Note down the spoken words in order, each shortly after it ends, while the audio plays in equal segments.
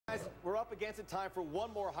We're up against it. Time for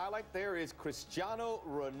one more highlight. There is Cristiano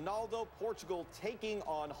Ronaldo. Portugal taking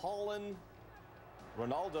on Holland.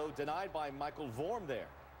 Ronaldo denied by Michael Vorm there.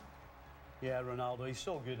 Yeah, Ronaldo, he's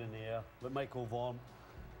so good in the air. But Michael Vorm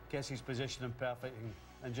gets his positioning perfect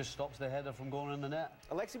and just stops the header from going in the net.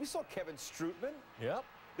 Alexi, we saw Kevin Strootman. Yep.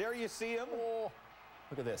 There you see him. Oh,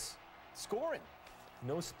 look at this. Scoring.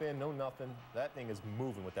 No spin, no nothing. That thing is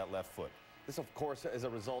moving with that left foot. This, of course, is a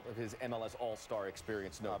result of his MLS All-Star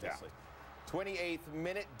experience, no Obviously. doubt. 28th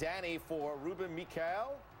minute, Danny for Ruben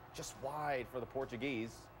Mikel. Just wide for the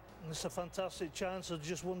Portuguese. It's a fantastic chance. I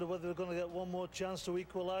just wonder whether they're going to get one more chance to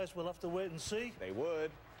equalise. We'll have to wait and see. They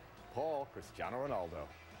would. Paul, Cristiano Ronaldo.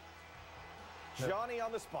 Johnny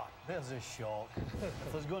on the spot. There's a shock.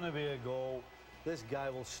 If there's going to be a goal, this guy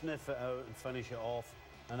will sniff it out and finish it off.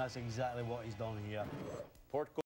 And that's exactly what he's done here. Portugal.